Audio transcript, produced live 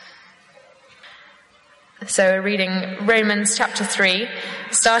So we're reading Romans chapter 3,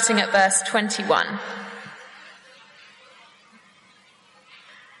 starting at verse 21.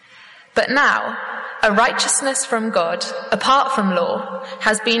 But now, a righteousness from God, apart from law,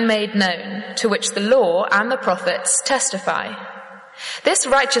 has been made known, to which the law and the prophets testify. This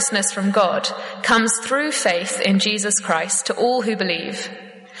righteousness from God comes through faith in Jesus Christ to all who believe.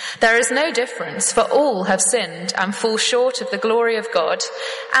 There is no difference, for all have sinned and fall short of the glory of God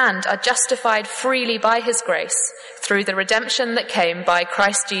and are justified freely by his grace through the redemption that came by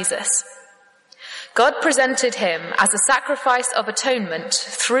Christ Jesus. God presented him as a sacrifice of atonement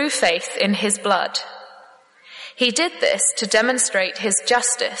through faith in his blood. He did this to demonstrate his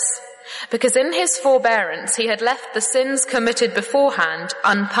justice, because in his forbearance he had left the sins committed beforehand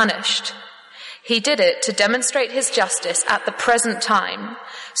unpunished. He did it to demonstrate his justice at the present time,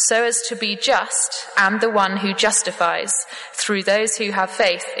 so as to be just and the one who justifies through those who have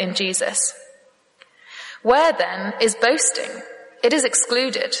faith in Jesus. Where then is boasting? It is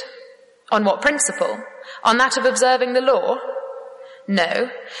excluded. On what principle? On that of observing the law? No,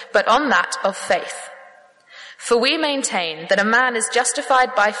 but on that of faith. For we maintain that a man is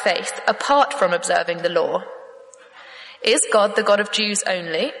justified by faith apart from observing the law. Is God the God of Jews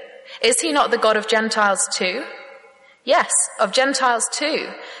only? Is he not the God of Gentiles too? Yes, of Gentiles too,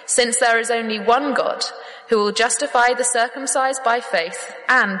 since there is only one God, who will justify the circumcised by faith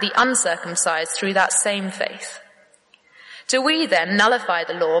and the uncircumcised through that same faith. Do we then nullify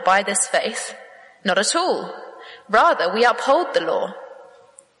the law by this faith? Not at all. Rather, we uphold the law.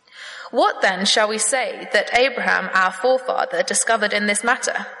 What then shall we say that Abraham, our forefather, discovered in this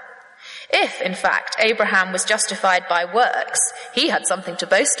matter? If, in fact, Abraham was justified by works, he had something to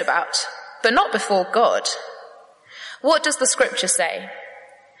boast about, but not before God. What does the scripture say?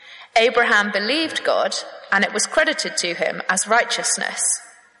 Abraham believed God, and it was credited to him as righteousness.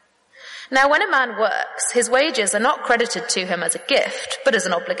 Now, when a man works, his wages are not credited to him as a gift, but as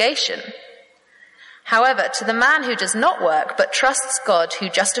an obligation. However, to the man who does not work, but trusts God who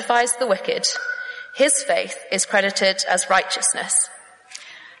justifies the wicked, his faith is credited as righteousness.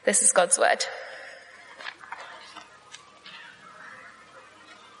 This is God's word.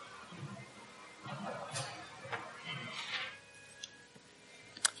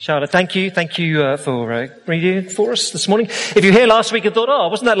 Charlotte, thank you. Thank you for reading for us this morning. If you were here last week and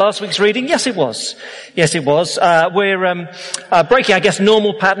thought, wasn't that last week's reading? Yes, it was. Yes, it was. We're breaking, I guess,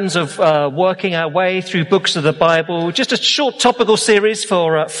 normal patterns of working our way through books of the Bible. Just a short topical series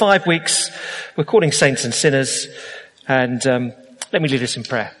for 5 weeks. We're calling Saints and Sinners. And let me lead us in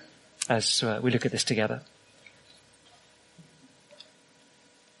prayer as we look at this together.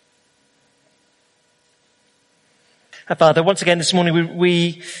 Father, once again this morning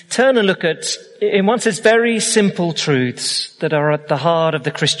we turn and look at, in one sense, very simple truths that are at the heart of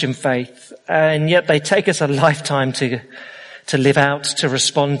the Christian faith, and yet they take us a lifetime to live out, to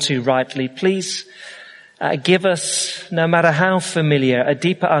respond to rightly. Please give us, no matter how familiar, a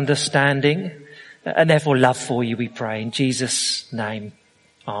deeper understanding and therefore love for you, we pray. In Jesus' name,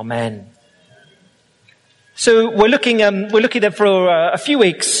 amen. So we're looking there for a few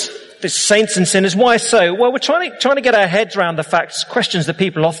weeks. This Saints and Sinners. Why so? Well, we're trying to get our heads around the facts, questions that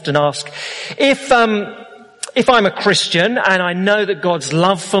people often ask. If I'm a Christian and I know that God's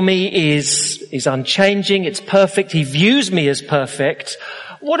love for me is unchanging, it's perfect, he views me as perfect,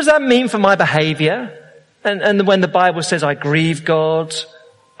 what does that mean for my behavior? And when the Bible says I grieve God,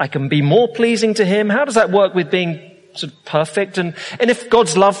 I can be more pleasing to him, how does that work with being sort of perfect? And if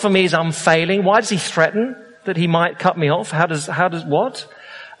God's love for me is unfailing, why does he threaten that he might cut me off? How does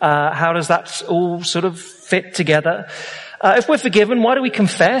that all sort of fit together? If we're forgiven, why do we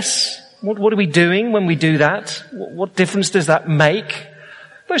confess? What are we doing when we do that? What difference does that make?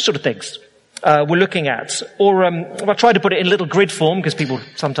 Those sort of things we're looking at. Or I'll try to put it in a little grid form because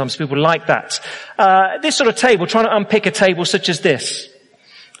sometimes people like that. This sort of table, trying to unpick a table such as this.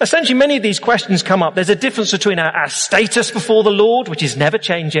 Essentially, many of these questions come up. There's a difference between our status before the Lord, which is never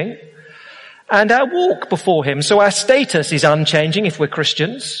changing, and our walk before him. So our status is unchanging if we're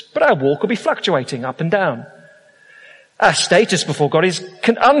Christians, but our walk will be fluctuating up and down. Our status before God is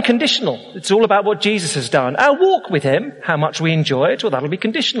unconditional. It's all about what Jesus has done. Our walk with him, how much we enjoy it, well, that'll be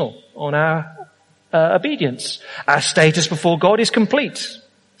conditional on our obedience. Our status before God is complete.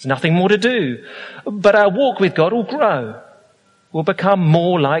 There's nothing more to do. But our walk with God will grow. We'll become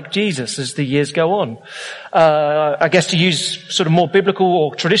more like Jesus as the years go on. I guess to use sort of more biblical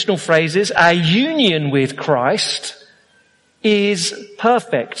or traditional phrases, our union with Christ is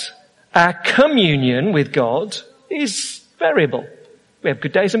perfect. Our communion with God is variable. We have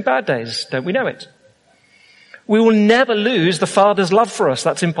good days and bad days, don't we know it? We will never lose the Father's love for us.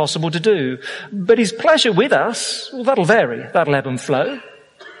 That's impossible to do. But his pleasure with us, well, that'll vary. That'll ebb and flow.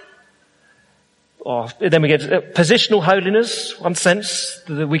 Or then we get positional holiness, one sense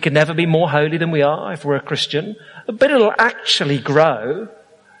that we can never be more holy than we are if we're a Christian. But it'll actually grow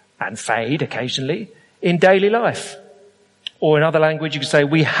and fade occasionally in daily life. Or in other language, you could say,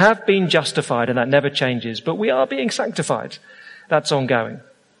 we have been justified, and that never changes, but we are being sanctified. That's ongoing.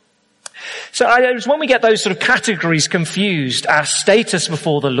 So it's when we get those sort of categories confused, our status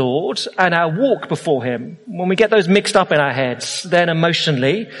before the Lord and our walk before him, when we get those mixed up in our heads, then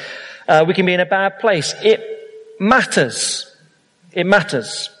emotionally, we can be in a bad place. It matters. It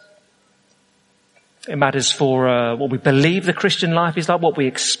matters. It matters for what we believe the Christian life is like, what we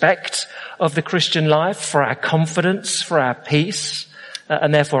expect of the Christian life, for our confidence, for our peace,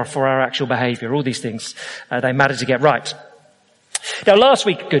 and therefore for our actual behaviour. All these things, they matter to get right. Now last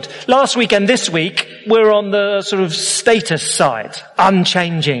week and this week, we're on the sort of status side,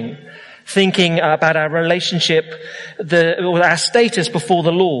 unchanging, thinking about our relationship, or our status before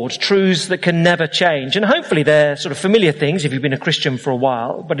the Lord, truths that can never change. And hopefully they're sort of familiar things if you've been a Christian for a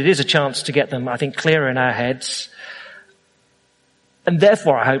while, but it is a chance to get them, I think, clearer in our heads. And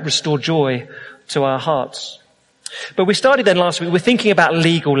therefore, I hope, restore joy to our hearts. But we started then last week, we're thinking about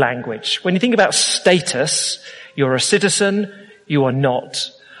legal language. When you think about status, you're a citizen, you are not.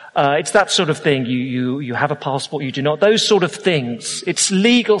 It's that sort of thing. You have a passport, you do not. Those sort of things. It's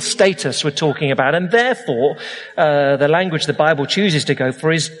legal status we're talking about. And therefore, the language the Bible chooses to go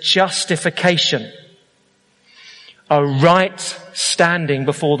for is justification. A right standing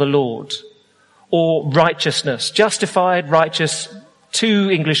before the Lord. Or righteousness. Justified, righteous. Two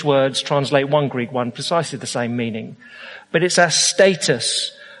English words translate one Greek one, precisely the same meaning. But it's our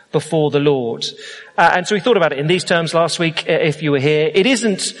status before the Lord. And so we thought about it in these terms last week, if you were here. It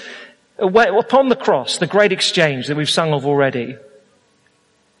isn't, upon the cross, the great exchange that we've sung of already.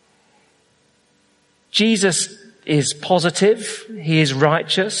 Jesus is positive. He is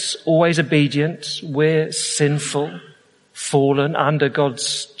righteous, always obedient. We're sinful, fallen, under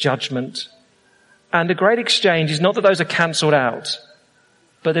God's judgment. And the great exchange is not that those are cancelled out,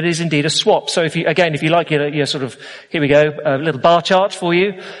 but that it is indeed a swap. So if you like your sort of, here we go, a little bar chart for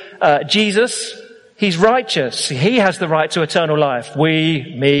you. Jesus, he's righteous. He has the right to eternal life.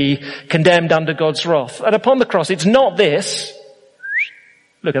 Me, condemned under God's wrath. And upon the cross, it's not this.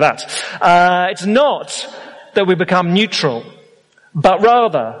 Look at that. It's not that we become neutral, but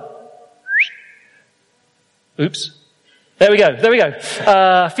rather, oops. There we go.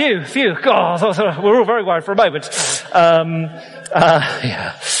 Phew. God, we're all very worried for a moment.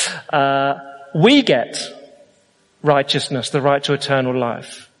 We get righteousness, the right to eternal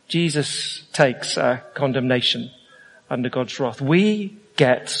life. Jesus takes our condemnation under God's wrath. We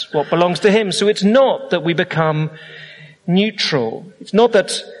get what belongs to him. So it's not that we become neutral. It's not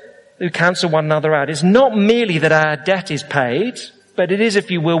that we cancel one another out. It's not merely that our debt is paid, but it is,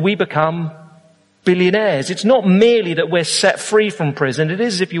 if you will, we become billionaires. It's not merely that we're set free from prison. It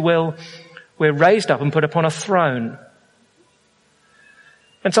is, if you will, we're raised up and put upon a throne.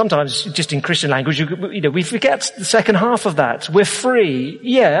 And sometimes, just in Christian language, we forget the second half of that. We're free,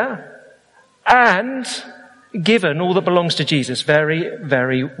 yeah, and given all that belongs to Jesus. Very,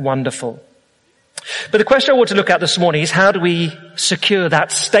 very wonderful. But the question I want to look at this morning is, how do we secure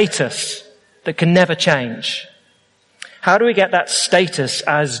that status that can never change? How do we get that status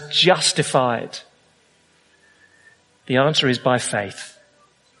as justified? The answer is by faith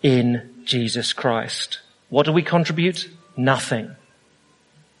in Jesus Christ. What do we contribute? Nothing.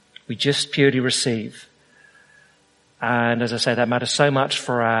 We just purely receive. And as I say, that matters so much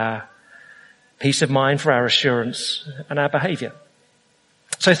for our peace of mind, for our assurance and our behaviour.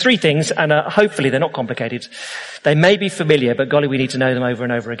 So three things, and hopefully they're not complicated. They may be familiar, but golly, we need to know them over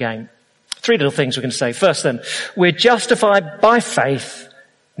and over again. Three little things we're going to say. First then, we're justified by faith,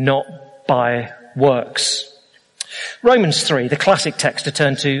 not by works. Romans 3, the classic text to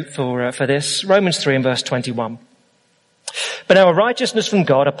turn to for this. Romans 3 and verse 21. But our righteousness from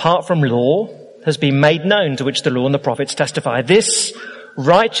God, apart from law, has been made known, to which the law and the prophets testify. This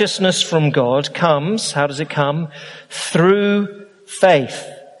righteousness from God comes, how does it come? Through faith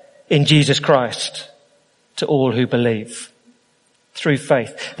in Jesus Christ to all who believe. Through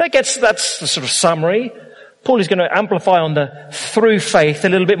faith. That's the sort of summary. Paul is going to amplify on the through faith a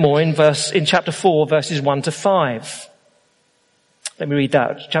little bit more in chapter 4, verses 1 to 5. Let me read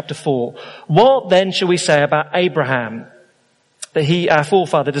that. Chapter 4. What then shall we say about Abraham, that he, our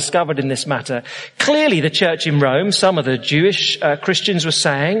forefather, discovered in this matter? Clearly the church in Rome, some of the Jewish Christians were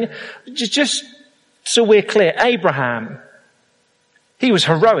saying, just so we're clear, Abraham, he was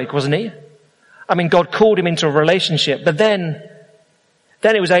heroic, wasn't he? I mean, God called him into a relationship, but then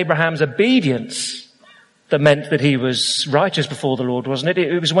it was Abraham's obedience that meant that he was righteous before the Lord, wasn't it?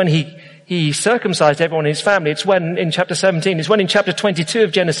 It was when he circumcised everyone in his family. It's when in chapter 17, it's when in chapter 22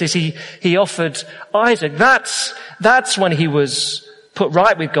 of Genesis he offered Isaac. That's when he was put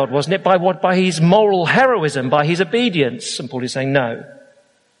right with God, wasn't it? By what? By his moral heroism, by his obedience. And Paul is saying no.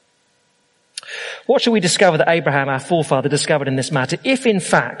 What shall we discover that Abraham, our forefather, discovered in this matter? If in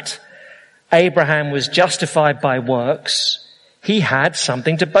fact Abraham was justified by works, he had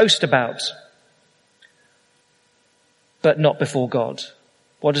something to boast about, but not before God.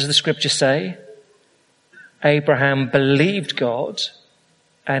 What does the scripture say? Abraham believed God,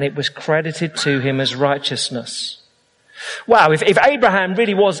 and it was credited to him as righteousness. Wow, if Abraham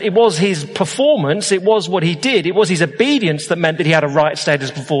really it was his performance, it was what he did, it was his obedience that meant that he had a right status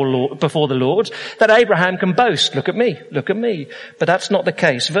before the Lord, that Abraham can boast, look at me. But that's not the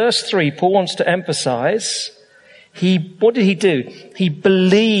case. Verse 3, Paul wants to emphasize, what did he do? He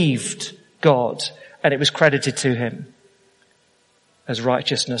believed God, and it was credited to him as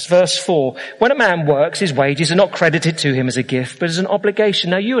righteousness. Verse 4, when a man works, his wages are not credited to him as a gift, but as an obligation.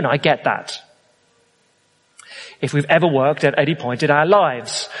 Now you and I get that. If we've ever worked at any point in our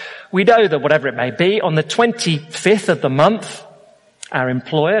lives, we know that whatever it may be, on the 25th of the month, our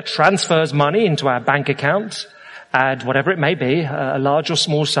employer transfers money into our bank account, and whatever it may be, a large or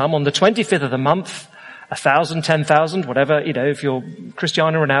small sum, on the 25th of the month, 1,000, 10,000, whatever, if you're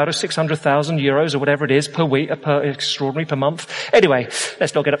Cristiano Ronaldo, 600,000 euros or whatever it is per week, extraordinary per month. Anyway,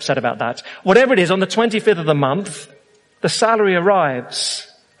 let's not get upset about that. Whatever it is, on the 25th of the month, the salary arrives,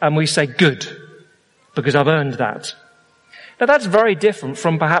 and we say, good, because I've earned that. Now that's very different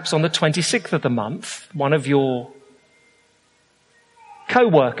from perhaps on the 26th of the month, one of your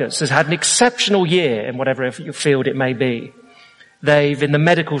co-workers has had an exceptional year in whatever field it may be. In the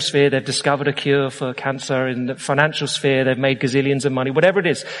medical sphere, they've discovered a cure for cancer. In the financial sphere, they've made gazillions of money. Whatever it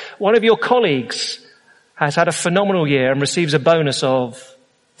is, one of your colleagues has had a phenomenal year and receives a bonus of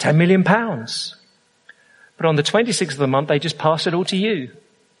 £10 million. But on the 26th of the month, they just pass it all to you.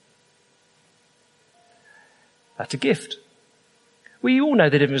 That's a gift. We all know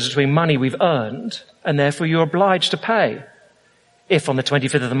the difference between money we've earned and therefore you're obliged to pay. If on the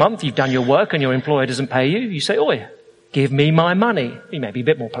 25th of the month you've done your work and your employer doesn't pay you, you say, oi, give me my money. You may be a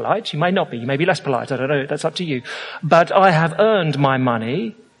bit more polite. You may not be. You may be less polite. I don't know. That's up to you. But I have earned my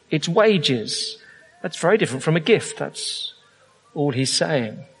money. It's wages. That's very different from a gift. That's all he's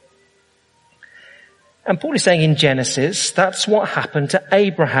saying. And Paul is saying in Genesis, that's what happened to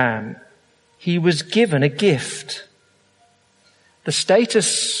Abraham. He was given a gift. The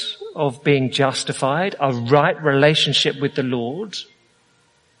status of being justified, a right relationship with the Lord,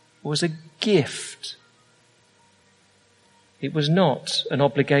 was a gift. It was not an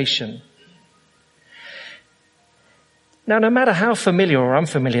obligation. Now, no matter how familiar or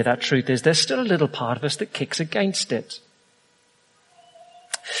unfamiliar that truth is, there's still a little part of us that kicks against it.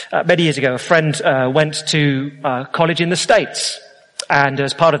 Many years ago, a friend went to college in the States. And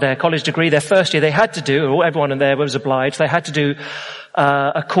as part of their college degree, their first year, they had to do, or everyone in there was obliged, they had to do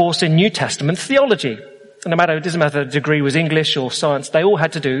a course in New Testament theology. And it doesn't matter if the degree was English or science, they all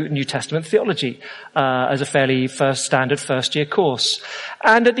had to do New Testament theology as a fairly standard first-year course.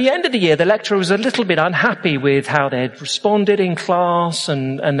 And at the end of the year, the lecturer was a little bit unhappy with how they'd responded in class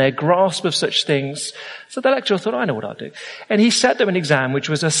and their grasp of such things. So the lecturer thought, I know what I'll do. And he set them an exam which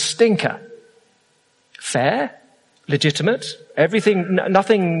was a stinker. Fair, legitimate, everything,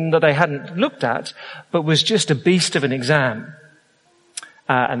 nothing that they hadn't looked at, but was just a beast of an exam.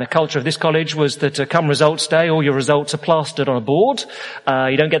 And the culture of this college was that come results day, all your results are plastered on a board.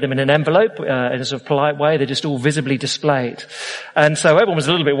 You don't get them in an envelope in a sort of polite way. They're just all visibly displayed. And so everyone was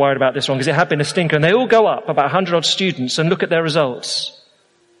a little bit worried about this one because it had been a stinker. And they all go up, about 100 odd students, and look at their results.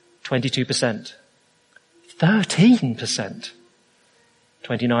 22%. 13%.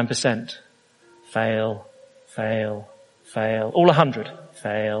 29%. Fail. Fail. Fail. All 100.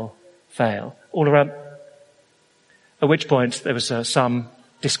 Fail. Fail. All around. At which point there was some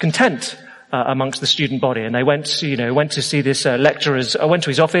discontent amongst the student body, and they went to see this lecturer. I went to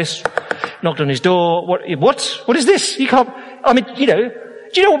his office, knocked on his door. What is this? You can't. I mean, do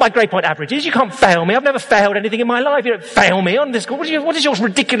you know what my grade point average is? You can't fail me. I've never failed anything in my life. You don't fail me on this course. What is your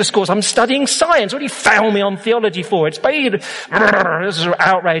ridiculous course? I'm studying science. What do you fail me on theology for? It's basically this sort of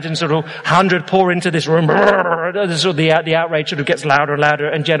outrage, and sort of 100 pour into this room. The outrage sort of gets louder and louder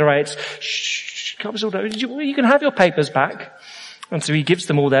and generates. You can have your papers back. And so he gives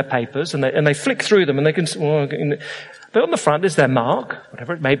them all their papers, and they flick through them, and they can. But on the front there's their mark,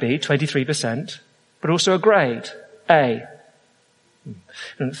 whatever it may be, 23%, but also a grade, A.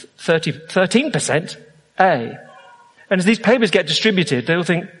 And 13% A. And as these papers get distributed, they'll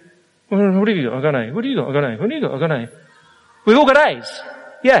think, well, what have you got? I got an A. What do you got? I got an A. What do you got? I got an A. We've all got A's.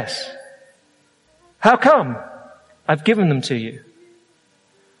 Yes. How come? I've given them to you.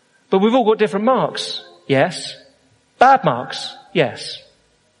 But we've all got different marks. Yes. Bad marks. Yes.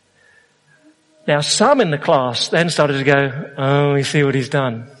 Now some in the class then started to go, oh, we see what he's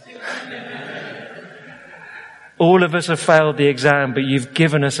done. All of us have failed the exam, but you've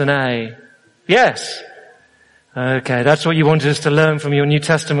given us an A. Yes. Okay, that's what you wanted us to learn from your New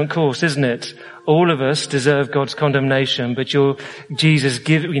Testament course, isn't it? All of us deserve God's condemnation, but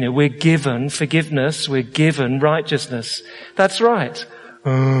we're given forgiveness, we're given righteousness. That's right.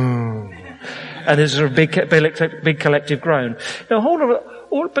 Oh. And there's a big collective groan. Now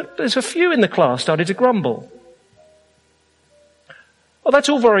but there's a few in the class started to grumble. Well, that's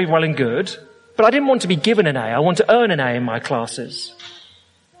all very well and good, but I didn't want to be given an A. I want to earn an A in my classes.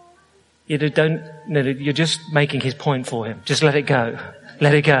 You're just making his point for him. Just let it go.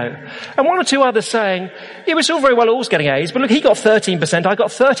 Let it go. And one or two others saying, yeah, it's all very well always getting A's, but look, he got 13%, I got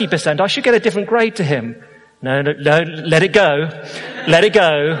 30%, I should get a different grade to him. No, let it go. Let it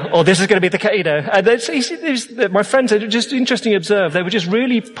go, or this is going to be the case, And my friends, just interesting to observe, they were just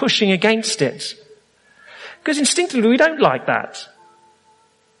really pushing against it. Because instinctively we don't like that.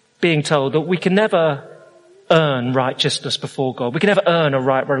 Being told that we can never earn righteousness before God. We can never earn a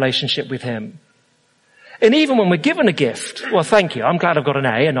right relationship with Him. And even when we're given a gift, well, thank you, I'm glad I've got an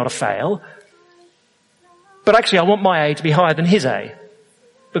A and not a fail. But actually I want my A to be higher than his A.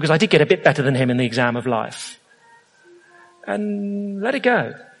 Because I did get a bit better than him in the exam of life. And let it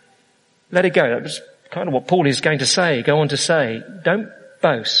go. Let it go. That was kind of what Paul is going to go on to say. Don't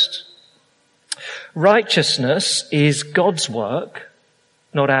boast. Righteousness is God's work,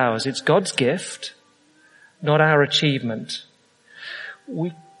 not ours. It's God's gift, not our achievement.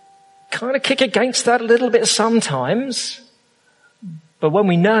 We kind of kick against that a little bit sometimes, but when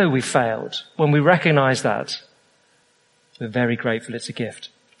we know we failed, when we recognize that, we're very grateful it's a gift.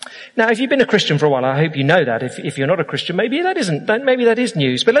 Now, if you've been a Christian for a while, I hope you know that. If you're not a Christian, maybe that is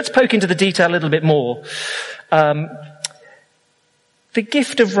news. But let's poke into the detail a little bit more. The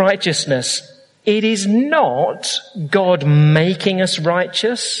gift of righteousness, it is not God making us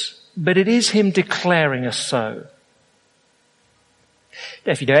righteous, but it is Him declaring us so.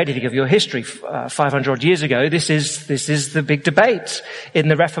 Now, if you know anything of your history, 500 odd years ago, this is the big debate in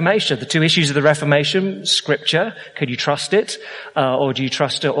the Reformation. The two issues of the Reformation: Scripture, could you trust it, or do you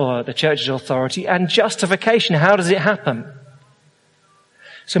trust it, or the Church's authority, and justification, how does it happen?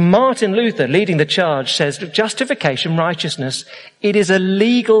 So Martin Luther, leading the charge, says that justification, righteousness, it is a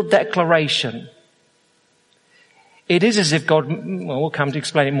legal declaration. It is as if God, well, we'll come to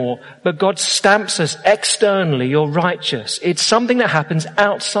explain it more, but God stamps us externally, you're righteous. It's something that happens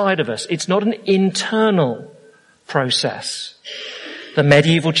outside of us. It's not an internal process. The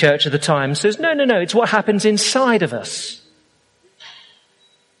medieval church of the time says, no, it's what happens inside of us.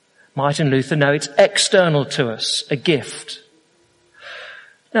 Martin Luther, no, it's external to us, a gift.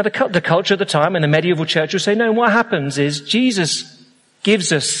 Now the culture at the time and the medieval church will say, no, what happens is Jesus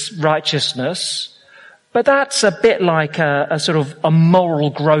gives us righteousness, but that's a bit like a sort of a moral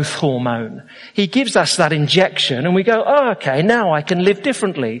growth hormone. He gives us that injection and we go, oh, okay, now I can live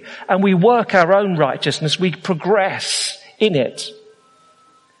differently. And we work our own righteousness. We progress in it.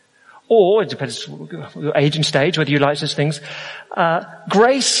 Or, it depends on your age and stage, whether you like such things.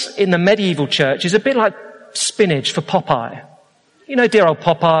 Grace in the medieval church is a bit like spinach for Popeye. You know, dear old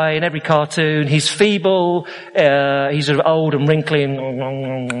Popeye in every cartoon, he's feeble, he's sort of old and wrinkly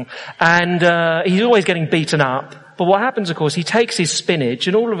and he's always getting beaten up. But what happens, of course, he takes his spinach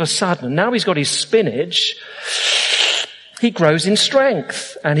and all of a sudden, now he's got his spinach, he grows in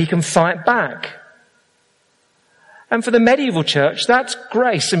strength and he can fight back. And for the medieval church, that's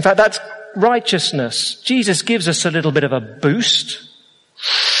grace. In fact, that's righteousness. Jesus gives us a little bit of a boost.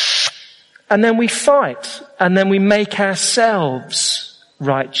 And then we fight, and then we make ourselves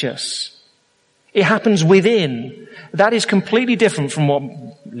righteous. It happens within. That is completely different from what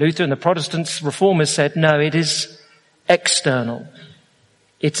Luther and the Protestants reformers said. No, it is external.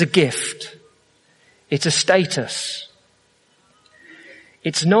 It's a gift. It's a status.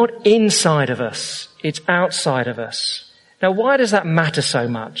 It's not inside of us. It's outside of us. Now, why does that matter so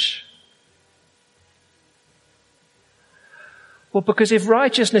much? Well, because if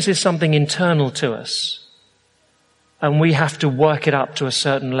righteousness is something internal to us, and we have to work it up to a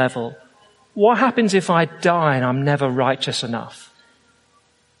certain level, what happens if I die and I'm never righteous enough?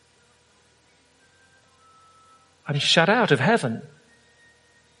 I'm shut out of heaven.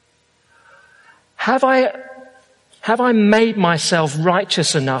 Have I Have I made myself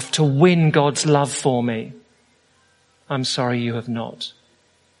righteous enough to win God's love for me? I'm sorry, you have not.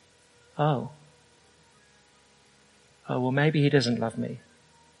 Oh, well, maybe he doesn't love me.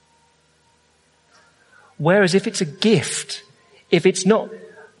 Whereas if it's a gift, if it's not,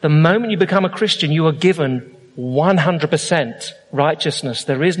 the moment you become a Christian, you are given 100% righteousness.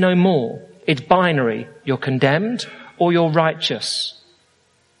 There is no more. It's binary. You're condemned or you're righteous.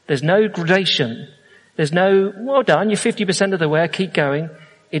 There's no gradation. There's no, well done, you're 50% of the way, keep going.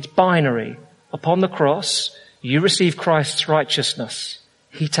 It's binary. Upon the cross, you receive Christ's righteousness.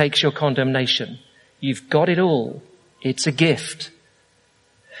 He takes your condemnation. You've got it all. It's a gift.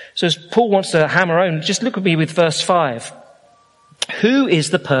 So as Paul wants to hammer home, just look at me with verse 5. Who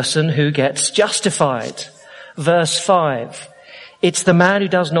is the person who gets justified? Verse 5. It's the man who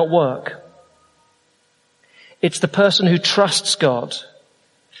does not work. It's the person who trusts God.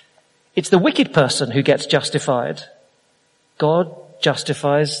 It's the wicked person who gets justified. God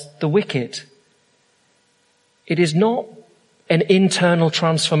justifies the wicked. It is not an internal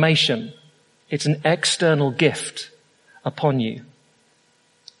transformation. It's an external gift upon you.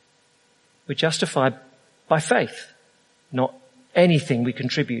 We're justified by faith, not anything we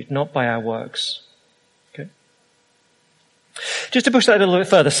contribute, not by our works. Okay. Just to push that a little bit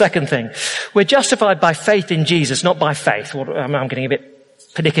further, second thing. We're justified by faith in Jesus, not by faith. I'm getting a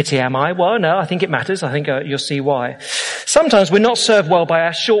bit pernickety, am I? Well, no, I think it matters. I think you'll see why. Sometimes we're not served well by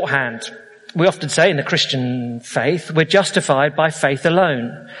our shorthand. We often say in the Christian faith, we're justified by faith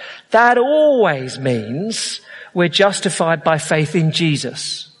alone. That always means we're justified by faith in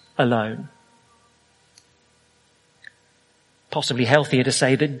Jesus alone. Possibly healthier to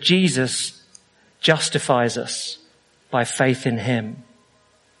say that Jesus justifies us by faith in him.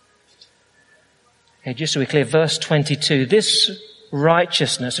 Okay, just so we're clear, verse 22, this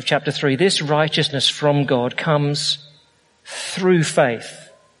righteousness of chapter 3, this righteousness from God comes through faith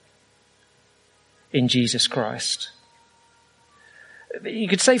in Jesus Christ. You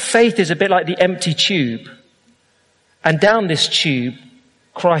could say faith is a bit like the empty tube. And down this tube,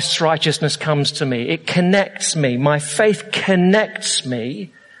 Christ's righteousness comes to me. It connects me. My faith connects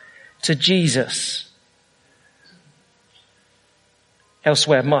me to Jesus.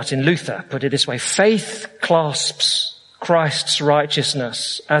 Elsewhere, Martin Luther put it this way: faith clasps Christ's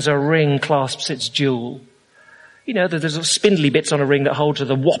righteousness as a ring clasps its jewel. You know, there's spindly bits on a ring that hold to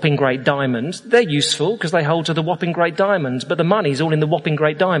the whopping great diamond. They're useful because they hold to the whopping great diamond, but the money's all in the whopping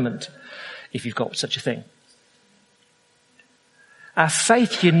great diamond, if you've got such a thing. Our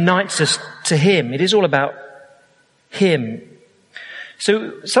faith unites us to him. It is all about him.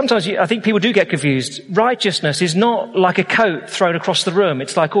 So sometimes I think people do get confused. Righteousness is not like a coat thrown across the room.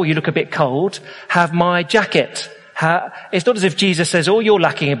 It's like, oh, you look a bit cold. Have my jacket. It's not as if Jesus says, oh, you're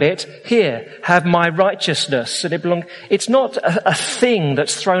lacking a bit. Here, have my righteousness. And it's not a thing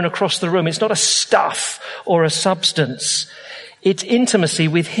that's thrown across the room. It's not a stuff or a substance. It's intimacy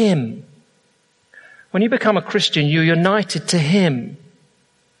with him. When you become a Christian, you're united to him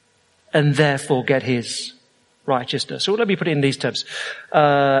and therefore get his righteousness. So let me put it in these terms.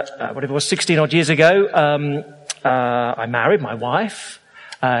 Whatever it was, 16 odd years ago, I married my wife,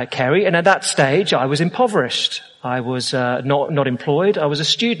 Kerry, and at that stage I was impoverished. I was not employed. I was a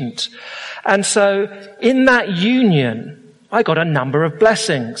student. And so in that union, I got a number of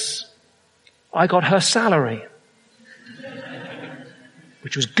blessings. I got her salary,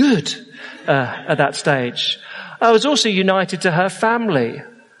 which was good. At that stage. I was also united to her family.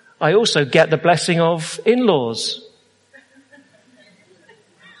 I also get the blessing of in-laws.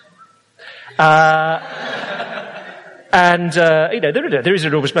 There is an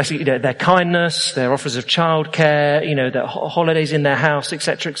enormous blessing, their kindness, their offers of childcare, their holidays in their house,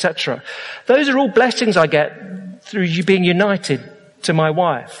 etc., etc. Those are all blessings I get through you being united to my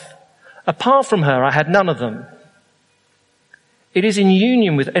wife. Apart from her, I had none of them. It is in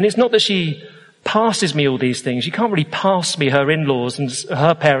union with, and it's not that she passes me all these things. You can't really pass me her in-laws and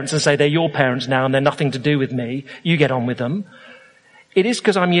her parents and say they're your parents now and they're nothing to do with me. You get on with them. It is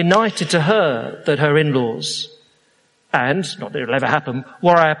because I'm united to her that her in-laws, and not that it'll ever happen,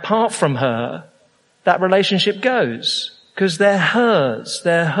 were I apart from her, that relationship goes. Because they're hers.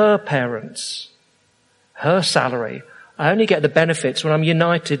 They're her parents. Her salary. I only get the benefits when I'm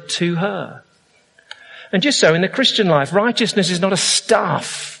united to her. And just so in the Christian life, righteousness is not a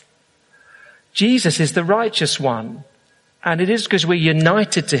stuff. Jesus is the righteous one. And it is because we're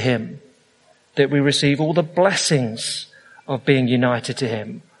united to him that we receive all the blessings of being united to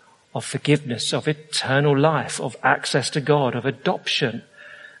him, of forgiveness, of eternal life, of access to God, of adoption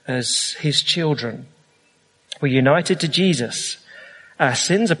as his children. We're united to Jesus. Our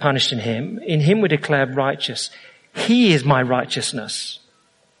sins are punished in him. In him we're declared righteous. He is my righteousness.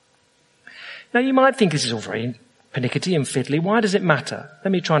 Now you might think this is all very pernickety and fiddly. Why does it matter?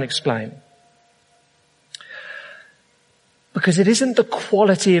 Let me try and explain. Because it isn't the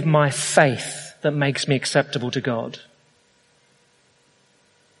quality of my faith that makes me acceptable to God.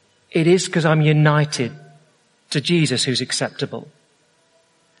 It is because I'm united to Jesus who's acceptable.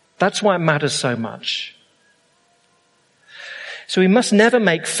 That's why it matters so much. So we must never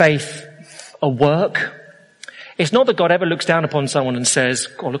make faith a work. It's not that God ever looks down upon someone and says,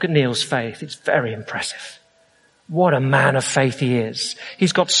 "Oh, look at Neil's faith. It's very impressive. What a man of faith he is.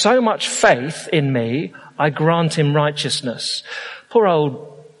 He's got so much faith in me, I grant him righteousness." Poor old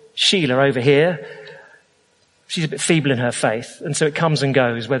Sheila over here, she's a bit feeble in her faith, and so it comes and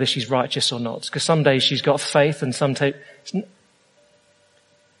goes whether she's righteous or not. Because some days she's got faith and some days...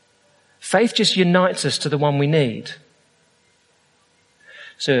 Faith just unites us to the one we need.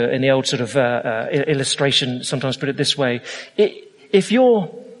 So in the old sort of illustration, sometimes put it this way: if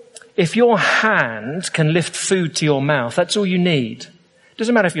your hand can lift food to your mouth, that's all you need. It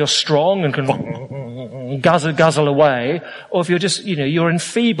doesn't matter if you're strong and can guzzle away, or if you're just, you're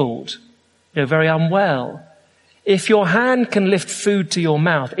enfeebled, very unwell. If your hand can lift food to your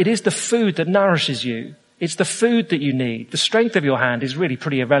mouth, it is the food that nourishes you. It's the food that you need. The strength of your hand is really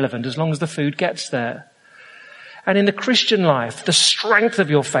pretty irrelevant as long as the food gets there. And in the Christian life, the strength of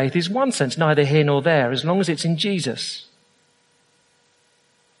your faith is, in one sense, neither here nor there, as long as it's in Jesus.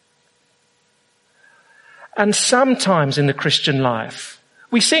 And sometimes in the Christian life,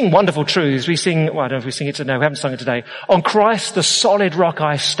 we sing wonderful truths. We sing, well, I don't know if we sing it today. We haven't sung it today. "On Christ, the solid rock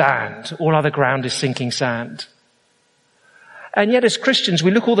I stand. All other ground is sinking sand." And yet as Christians, we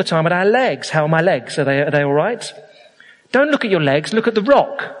look all the time at our legs. How are my legs? Are they all right? Don't look at your legs. Look at the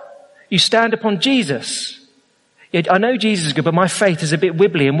rock. You stand upon Jesus. I know Jesus is good, but my faith is a bit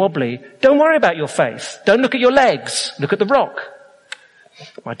wibbly and wobbly. Don't worry about your faith. Don't look at your legs. Look at the rock.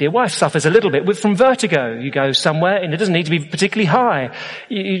 My dear wife suffers a little bit from vertigo. You go somewhere, and it doesn't need to be particularly high.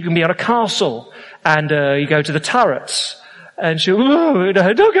 You can be on a castle, and you go to the turrets, and she'll, "Oh,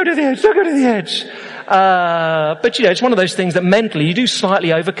 no, don't go to the edge, don't go to the edge." But it's one of those things that mentally you do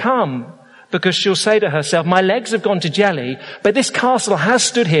slightly overcome, because she'll say to herself, "My legs have gone to jelly, but this castle has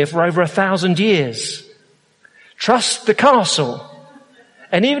stood here for over 1,000 years. Trust the castle.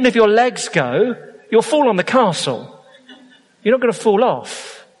 And even if your legs go, you'll fall on the castle. You're not going to fall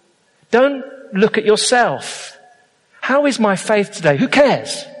off." Don't look at yourself. How is my faith today? Who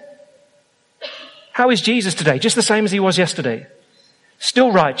cares? How is Jesus today? Just the same as he was yesterday.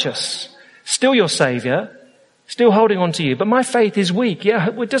 Still righteous. Still your Saviour. Still holding on to you. But my faith is weak. Yeah,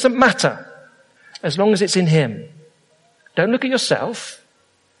 it doesn't matter. As long as it's in him. Don't look at yourself.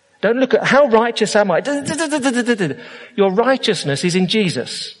 Don't look at how righteous am I. Your righteousness is in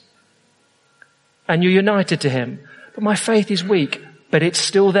Jesus. And you're united to him. But my faith is weak, but it's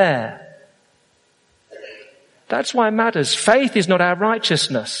still there. That's why it matters. Faith is not our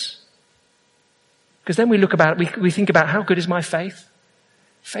righteousness. Because then we look about, we think about how good is my faith?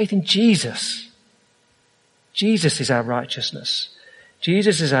 Faith in Jesus. Jesus is our righteousness.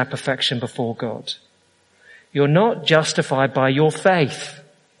 Jesus is our perfection before God. You're not justified by your faith.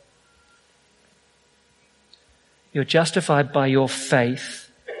 You're justified by your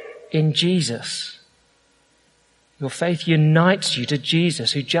faith in Jesus. Your faith unites you to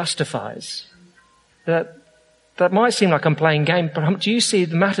Jesus who justifies. That might seem like I'm playing game, but do you see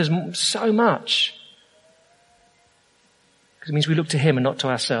it matters so much? Because it means we look to him and not to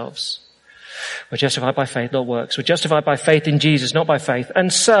ourselves. We're justified by faith, not works. We're justified by faith in Jesus, not by faith.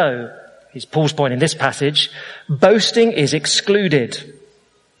 And so, here's Paul's point in this passage, boasting is excluded.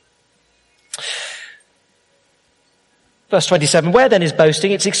 Verse 27, where then is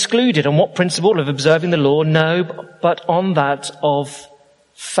boasting? It's excluded. On what principle of observing the law? No, but on that of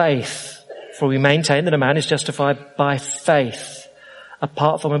faith. For we maintain that a man is justified by faith,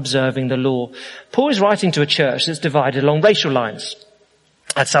 apart from observing the law. Paul is writing to a church that's divided along racial lines.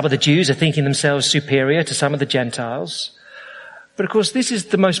 And some of the Jews are thinking themselves superior to some of the Gentiles. But of course, this is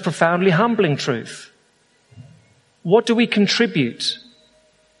the most profoundly humbling truth. What do we contribute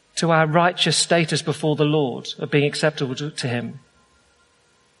to our righteous status before the Lord, of being acceptable to him?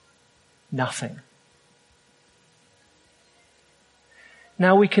 Nothing.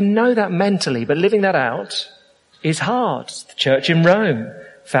 Now we can know that mentally, but living that out is hard. The church in Rome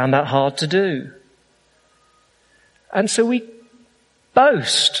found that hard to do. And so we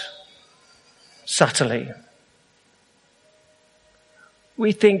boast subtly.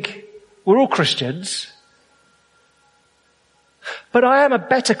 We think we're all Christians, but I am a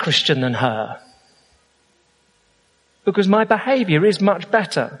better Christian than her because my behavior is much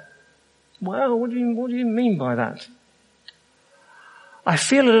better. Well, what do you mean by that? I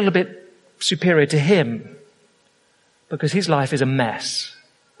feel a little bit superior to him because his life is a mess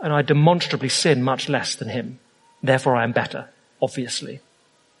and I demonstrably sin much less than him. Therefore I am better, obviously.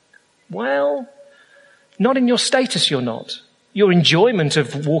 Well, not in your status you're not. Your enjoyment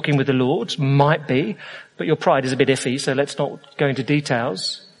of walking with the Lord might be, but your pride is a bit iffy, so let's not go into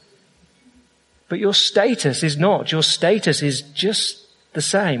details. But your status is not. Your status is just the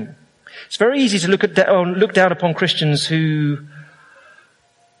same. It's very easy to look down upon Christians whose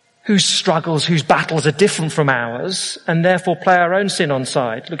struggles, whose battles are different from ours, and therefore play our own sin on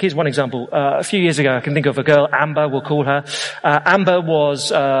side. Look, here's one example. A few years ago, I can think of a girl, Amber, we'll call her. Amber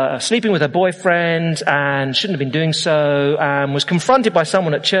was sleeping with her boyfriend and shouldn't have been doing so, and was confronted by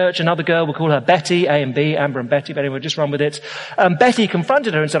someone at church. Another girl, we'll call her Betty, A and B, Amber and Betty, but anyway, just run with it. Betty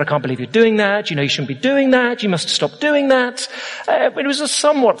confronted her and said, I can't believe you're doing that. You know you shouldn't be doing that. You must stop doing that. It was a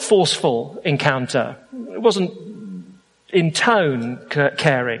somewhat forceful encounter. It wasn't in tone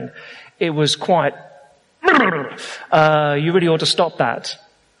caring. It was quite, you really ought to stop that,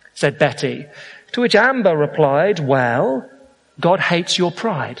 said Betty. To which Amber replied, well, God hates your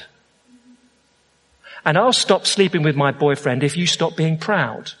pride. And I'll stop sleeping with my boyfriend if you stop being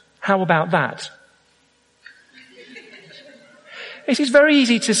proud. How about that? It is very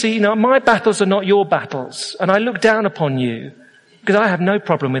easy to see, my battles are not your battles. And I look down upon you because I have no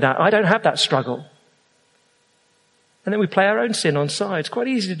problem with that. I don't have that struggle. And then we play our own sin on side. It's quite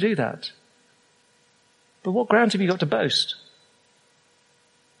easy to do that. But what ground have you got to boast?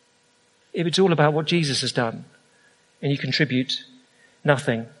 If it's all about what Jesus has done and you contribute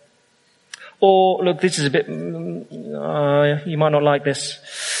nothing. Or, look, this is a bit, you might not like this.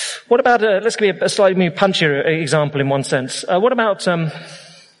 What about, let's give you a slightly punchier example in one sense. What about, I'm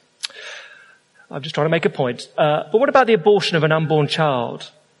just trying to make a point. But what about the abortion of an unborn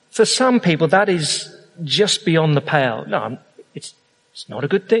child? For some people, that is just beyond the pale. No, it's not a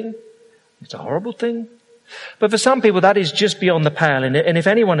good thing. It's a horrible thing. But for some people, that is just beyond the pale. And if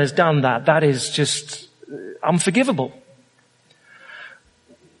anyone has done that, that is just unforgivable.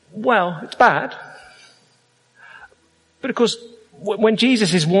 Well, it's bad. But of course, when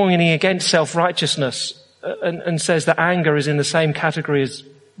Jesus is warning against self-righteousness and says that anger is in the same category as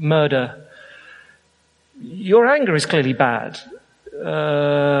murder, your anger is clearly bad.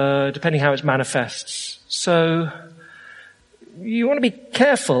 Depending how it manifests. So you want to be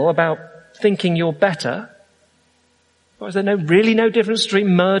careful about thinking you're better. Or is there really no difference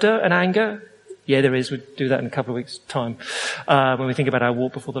between murder and anger? Yeah, there is. We'll do that in a couple of weeks' time when we think about our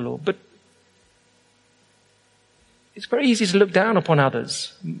walk before the Lord. But it's very easy to look down upon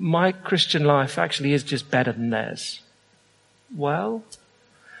others. My Christian life actually is just better than theirs. Well,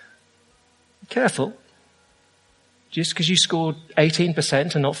 careful. Just because you scored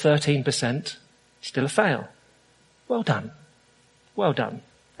 18% and not 13%, still a fail. Well done. Well done.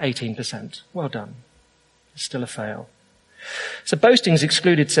 18%. Well done. Still a fail. So boasting is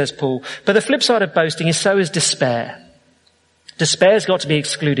excluded, says Paul. But the flip side of boasting is so is despair. Despair's got to be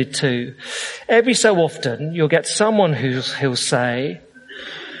excluded too. Every so often, you'll get someone who'll say,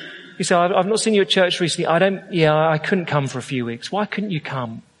 I've not seen you at church recently. I couldn't come for a few weeks. Why couldn't you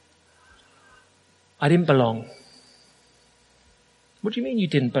come? I didn't belong. What do you mean you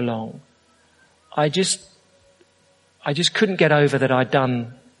didn't belong? I just couldn't get over that I'd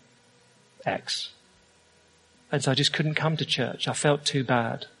done X. And so I just couldn't come to church. I felt too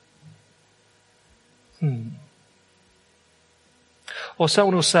bad. Or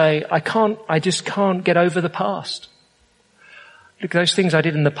someone will say, I just can't get over the past. Look, those things I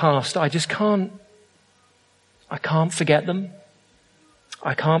did in the past, I can't forget them.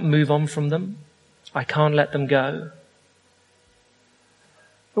 I can't move on from them. I can't let them go.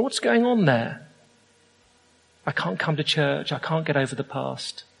 But what's going on there? I can't come to church. I can't get over the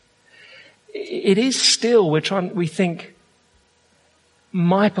past. It is still, we think,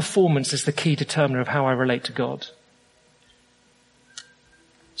 my performance is the key determiner of how I relate to God.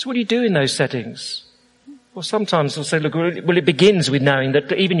 So what do you do in those settings? Well, sometimes we'll say, look, it begins with knowing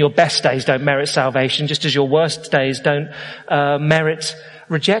that even your best days don't merit salvation, just as your worst days don't merit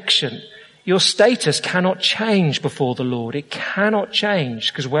rejection. Your status cannot change before the Lord. It cannot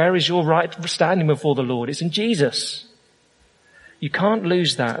change, because where is your right standing before the Lord? It's in Jesus. You can't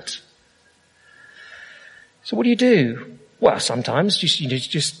lose that. So what do you do? Well, sometimes you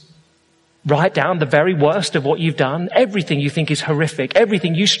just write down the very worst of what you've done, everything you think is horrific,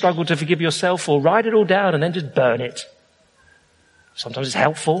 everything you struggle to forgive yourself for, write it all down and then just burn it. Sometimes it's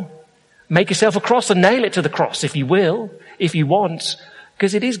helpful. Make yourself a cross and nail it to the cross if you will, if you want,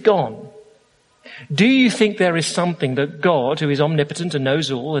 because it is gone. Do you think there is something that God, who is omnipotent and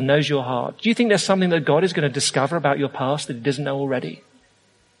knows all and knows your heart, do you think there's something that God is going to discover about your past that he doesn't know already?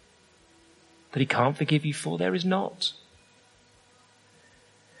 That he can't forgive you for? There is not.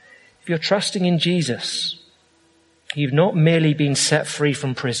 If you're trusting in Jesus, you've not merely been set free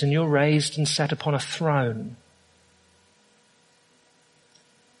from prison, you're raised and set upon a throne.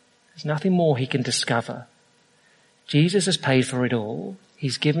 There's nothing more he can discover. Jesus has paid for it all.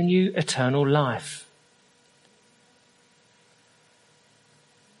 He's given you eternal life.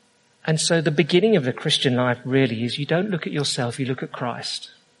 And so the beginning of the Christian life really is you don't look at yourself, you look at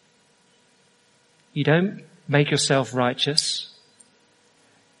Christ. You don't make yourself righteous.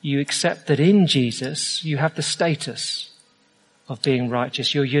 You accept that in Jesus you have the status of being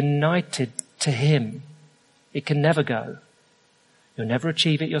righteous. You're united to him. It can never go. You'll never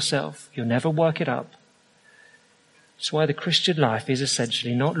achieve it yourself. You'll never work it up. That's why the Christian life is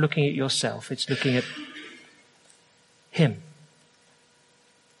essentially not looking at yourself, it's looking at him.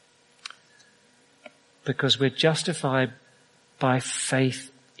 Because we're justified by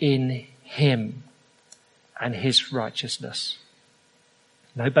faith in him and his righteousness.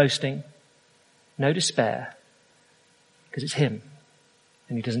 No boasting, no despair, because it's him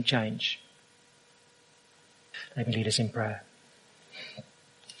and he doesn't change. Let me lead us in prayer.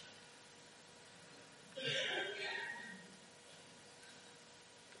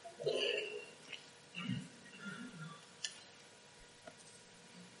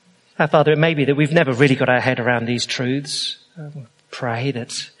 Our Father, it may be that we've never really got our head around these truths. Pray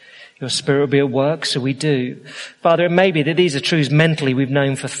that your Spirit will be at work, so we do. Father, it may be that these are truths mentally we've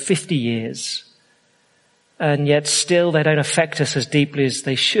known for 50 years, and yet still they don't affect us as deeply as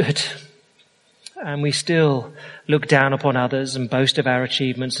they should. And we still look down upon others and boast of our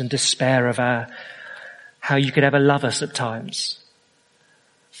achievements and despair of how you could ever love us at times.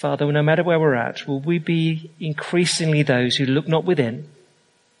 Father, no matter where we're at, will we be increasingly those who look not within,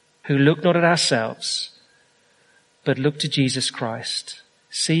 who look not at ourselves, but look to Jesus Christ.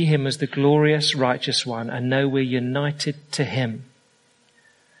 See him as the glorious, righteous one and know we're united to him.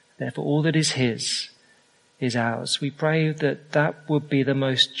 Therefore, all that is his is ours. We pray that that would be the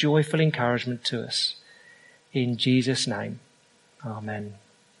most joyful encouragement to us. In Jesus' name, amen.